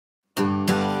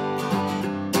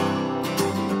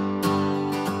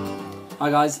Hi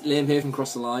guys, Liam here from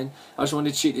Cross the Line. I just wanted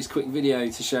to shoot this quick video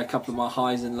to share a couple of my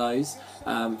highs and lows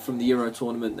from the Euro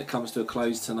tournament that comes to a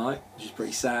close tonight, which is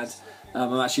pretty sad.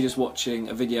 I'm actually just watching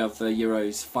a video of the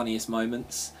Euro's funniest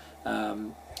moments,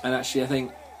 and actually I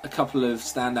think a couple of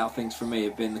standout things for me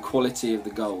have been the quality of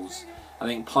the goals. I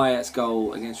think Payet's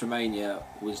goal against Romania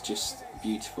was just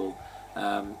beautiful,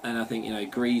 and I think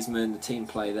Griezmann, the team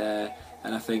play there,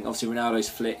 and I think obviously Ronaldo's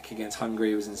flick against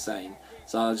Hungary was insane.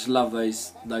 So I just love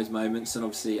those moments, and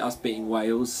obviously us beating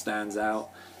Wales stands out.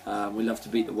 We love to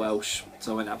beat the Welsh,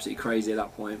 so I went absolutely crazy at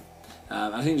that point.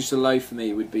 I think just a low for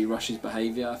me would be Russia's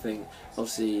behaviour. I think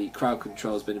obviously crowd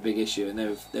control has been a big issue, and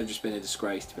they've just been a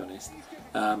disgrace, to be honest.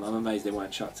 I'm amazed they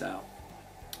weren't shut out.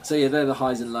 So yeah, they're the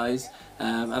highs and lows,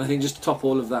 and I think just to top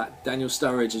all of that, Daniel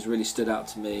Sturridge has really stood out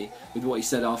to me with what he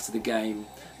said after the game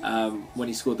when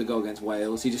he scored the goal against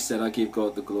Wales. He just said, "I give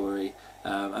God the glory,"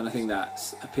 and I think that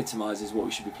epitomises what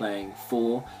we should be playing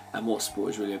for and what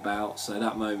sport is really about. So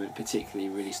that moment particularly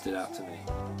really stood out to me.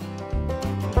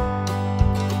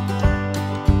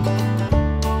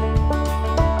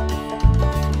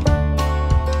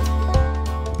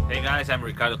 Hey guys, I'm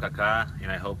Ricardo Kaká,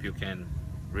 and I hope you can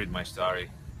read my story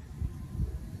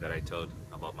that I told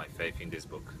about my faith in this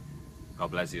book.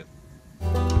 God bless you.